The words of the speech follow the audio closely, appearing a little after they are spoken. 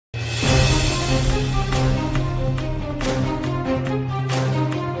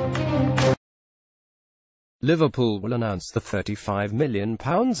Liverpool will announce the £35 million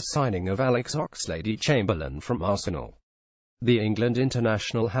signing of Alex Oxlade-Chamberlain from Arsenal. The England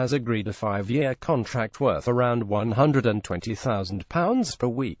international has agreed a 5-year contract worth around £120,000 per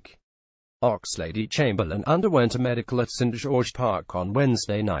week. Oxlade-Chamberlain underwent a medical at St George Park on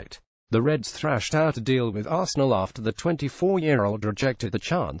Wednesday night. The Reds thrashed out a deal with Arsenal after the 24-year-old rejected the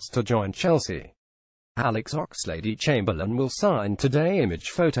chance to join Chelsea. Alex Oxlade-Chamberlain will sign today.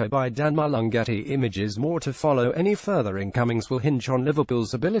 Image photo by Dan Malungeti. Images more to follow. Any further incomings will hinge on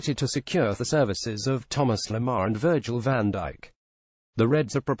Liverpool's ability to secure the services of Thomas Lemar and Virgil van Dijk. The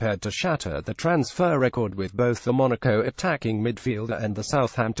Reds are prepared to shatter the transfer record with both the Monaco attacking midfielder and the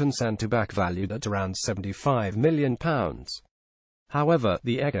Southampton centre-back valued at around £75 million. However,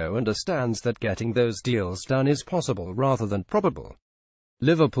 the Echo understands that getting those deals done is possible rather than probable.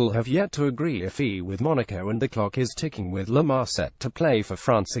 Liverpool have yet to agree a fee with Monaco, and the clock is ticking with Lemar set to play for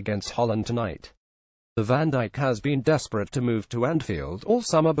France against Holland tonight. The Van Dijk has been desperate to move to Anfield all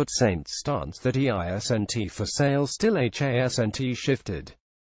summer, but Saints stance that he isn't for sale still hasn't shifted.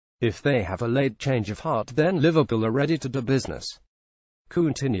 If they have a late change of heart, then Liverpool are ready to do business.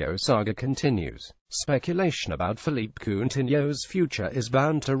 Coutinho saga continues. Speculation about Philippe Coutinho's future is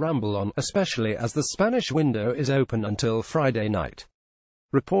bound to rumble on, especially as the Spanish window is open until Friday night.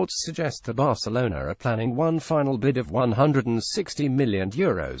 Reports suggest that Barcelona are planning one final bid of €160 million,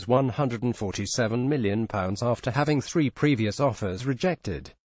 £147 million, after having 3 previous offers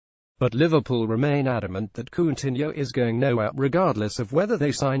rejected. But Liverpool remain adamant that Coutinho is going nowhere, regardless of whether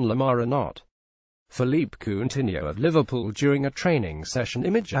they sign Lemar or not. Philippe Coutinho of Liverpool during a training session.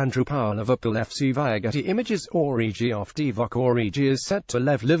 Image Andrew Powell, Liverpool FC via Getty Images. Origi off divock. Origi is set to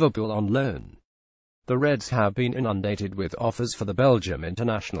leave Liverpool on loan. The Reds have been inundated with offers for the Belgium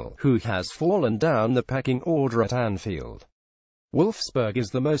international, who has fallen down the pecking order at Anfield. Wolfsburg is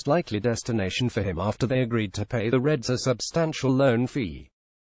the most likely destination for him after they agreed to pay the Reds a substantial loan fee.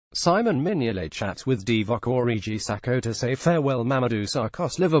 Simon Mignolet chats with divock. Origi Sakho to say farewell. Mamadou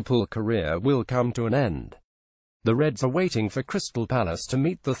Sakho's Liverpool career will come to an end. The Reds are waiting for Crystal Palace to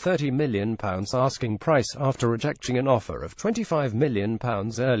meet the £30 million asking price after rejecting an offer of £25 million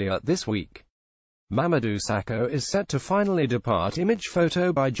earlier this week. Mamadou Sakho is set to finally depart. Image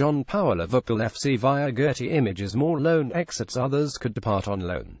photo by John Powell, Liverpool FC via Getty Images. More loan exits. Others could depart on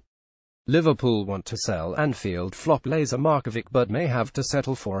loan. Liverpool want to sell Anfield flop Lazar Markovic, but may have to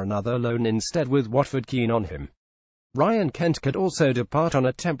settle for another loan instead, with Watford keen on him. Ryan Kent could also depart on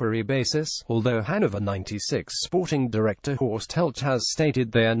a temporary basis, although Hannover 96 sporting director Horst Heldt has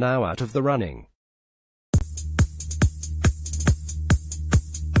stated they are now out of the running.